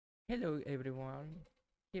Hello everyone,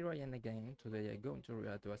 here I am again. Today I'm going to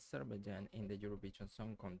react to Azerbaijan in the Eurovision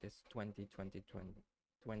Song Contest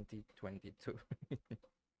 2022.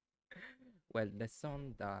 Well, the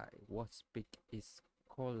song that was picked is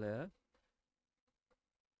called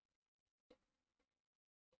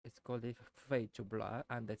Fade to Black,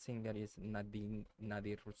 and the singer is Nadir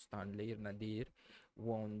Rustamli. Nadir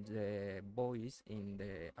won the Voice in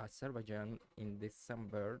the Azerbaijan in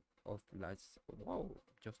December of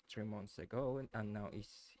just 3 months ago, and now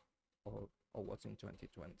it's or was in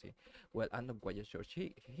 2020. Well, I'm not quite sure.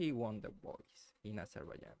 He won the Voice in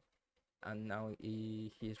Azerbaijan, and now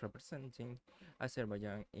he's representing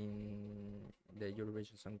Azerbaijan in the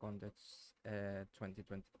Eurovision Song Contest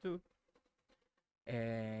 2022.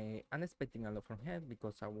 I'm expecting a lot from him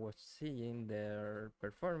because I was seeing their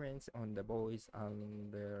performance on The Voice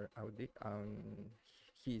and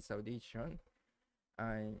his audition,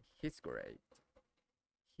 and he's great.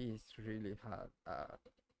 He's really had a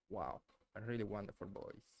really wonderful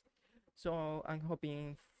voice. So I'm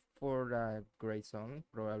hoping for a great song,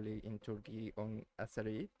 probably in Turkey on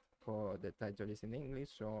Azeri, for the title is in English,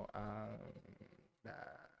 so uh,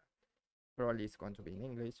 probably it's going to be in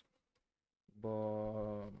English.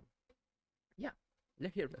 But yeah,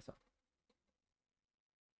 let's hear the song.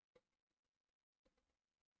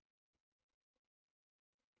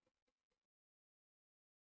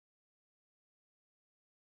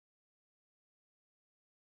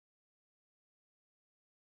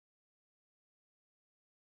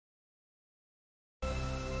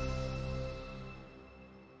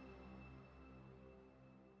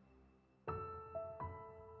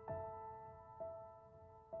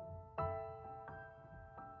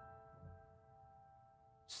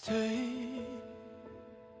 Stay.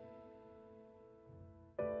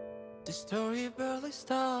 The story barely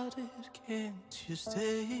started, can't you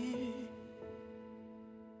stay?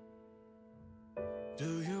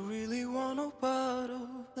 Do you really want a part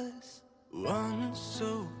of this one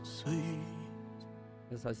so sweet?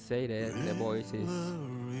 As I said, the voice is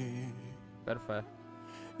perfect.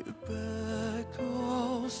 You back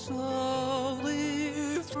all slowly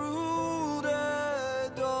through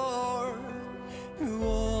the door. You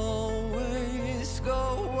always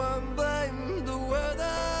go and blame the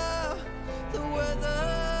weather, the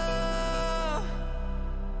weather.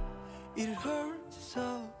 It hurts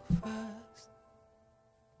so fast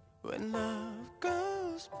when love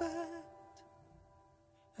goes bad,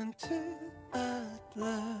 until at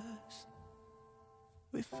last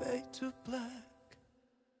we fade to black.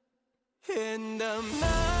 And I'm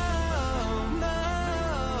numb,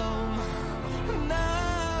 numb,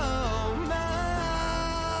 numb,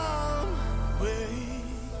 numb.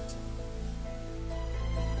 Wait,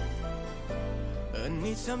 I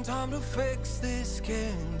need some time to fix this,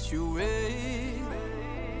 can't you wait?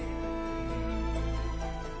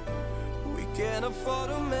 We can't afford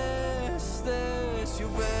to miss this. You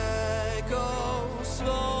better go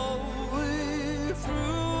slowly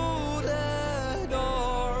through the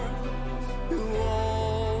door. You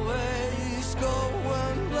always go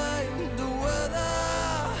and blame the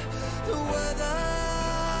weather, the weather.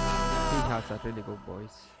 He has a really good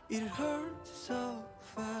voice. It hurts so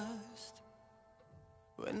fast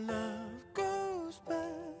when love goes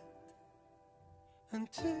bad,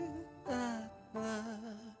 until at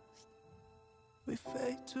last we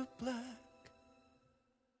fade to black.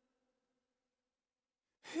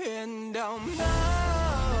 And I'm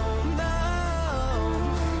numb,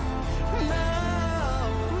 numb,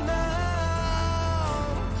 numb,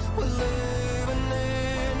 numb. We're living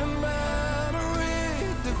in a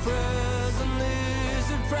memory. The present is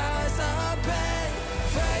the price I pay.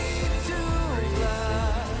 Fade to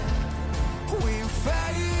black. We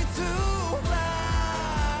fade to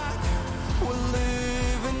black. We're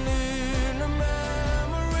living in a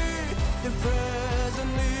memory. The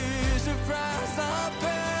present is the price I pay.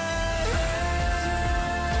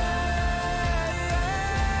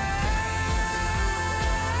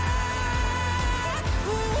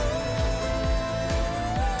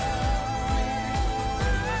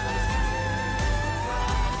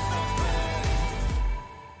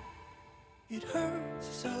 It hurts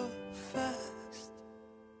so fast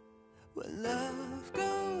when love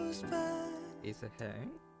goes bad, Is it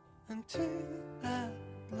him? until at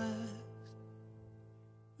last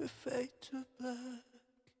we fade to black.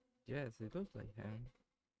 Yes, it looks like him.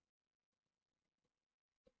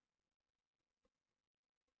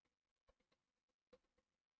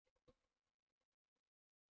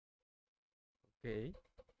 Okay.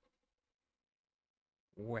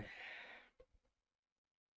 Well.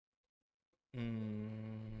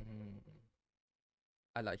 Mm,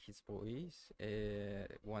 I like his voice.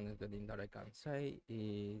 One of the things that I can say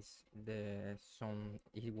is the song.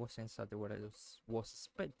 It wasn't something what I was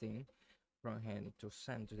expecting from him to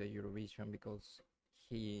send to the Eurovision because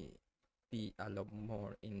he be a lot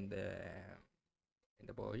more in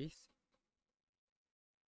the voice.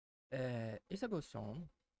 It's a good song.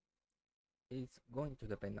 It's going to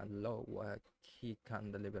depend a lot what he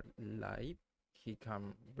can deliver live. He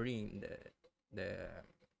can bring the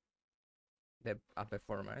the a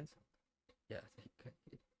performance. Yes,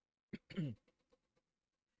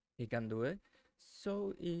 he can do it.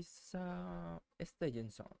 So it's a staging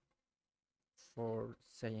song for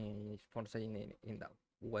saying it in that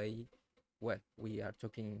way. Well, we are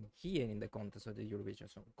talking here in the context of the Eurovision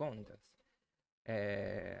Song Contest.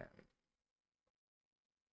 Uh,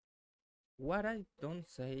 what I don't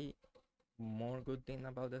say more good thing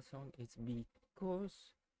about the song is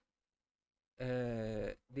because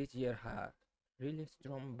this year had really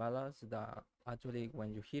strong ballads that actually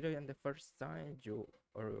when you hear it in the first time you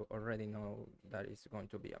already know that it's going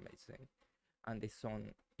to be amazing. And this song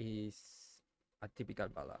is a typical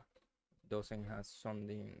ballad, doesn't have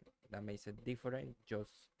something that makes it different,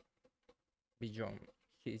 just beyond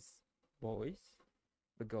his voice,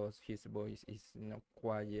 because his voice is not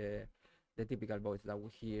quite the typical voice that we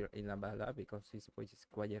hear in a ballad, because his voice is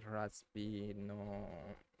quite raspy, no,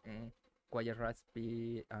 quite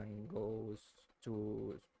raspy, and goes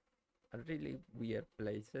to really weird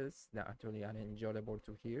places that actually are enjoyable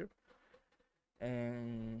to hear.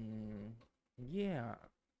 And yeah,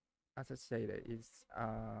 as I said, it's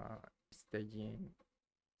a staging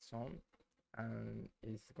song, and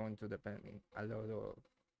it's going to depend a lot of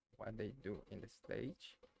what they do in the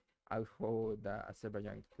stage. I hope that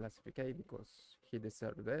Azerbaijan classified because he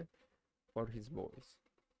deserved it for his voice.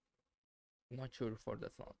 Not sure for the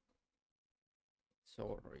song.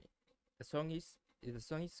 Sorry. The song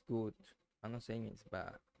is good. I'm not saying it's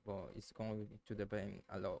bad, but it's going to depend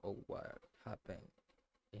a lot of what happened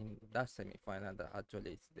in that semi-final. That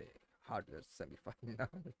actually is the hardest semi-final,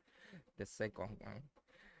 the second one.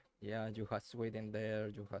 Yeah, you have Sweden there,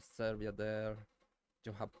 you have Serbia there,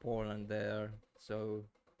 you have Poland there. So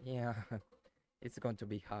yeah, it's going to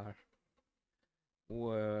be hard.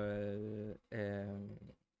 Well,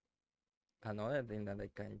 another thing that they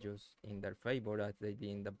can use in their favor, as they did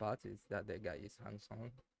in the past, is that the guy is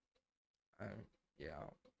handsome. Yeah,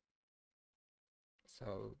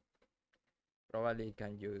 so probably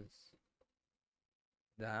can use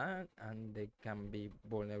that, and they can be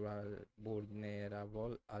vulnerable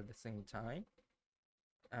at the same time.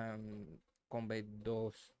 Convey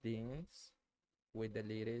those things with the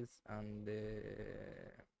lyrics and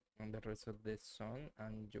the rest of the song,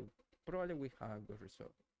 and you probably will have a good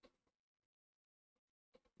result.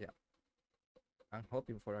 Yeah, I'm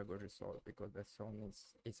hoping for a good result because the song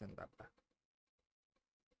isn't that bad.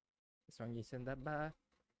 The song isn't that bad.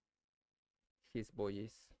 His voice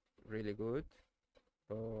is really good,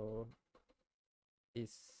 but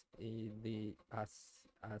the as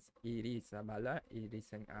it is a ballad, it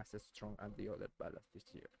isn't as strong as the other ballads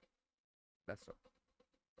this year. That's all.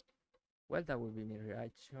 Well, that will be my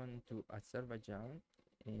reaction to Azerbaijan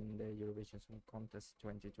in the Eurovision Song Contest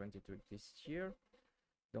 2022 this year.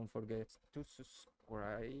 Don't forget to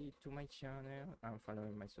subscribe to my channel and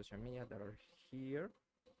follow my social media here,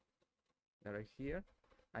 that are here,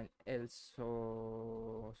 and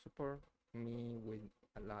also support me with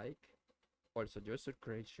a like, also your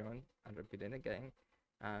subscription, and repeating again.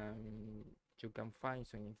 You can find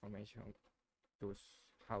some information to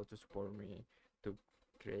how to support me to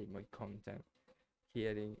create my content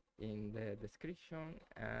here in the description,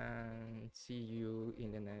 and see you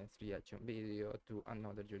in the next reaction video to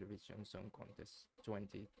another Eurovision Song Contest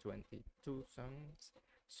 2022 songs.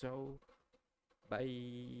 So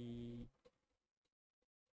bye.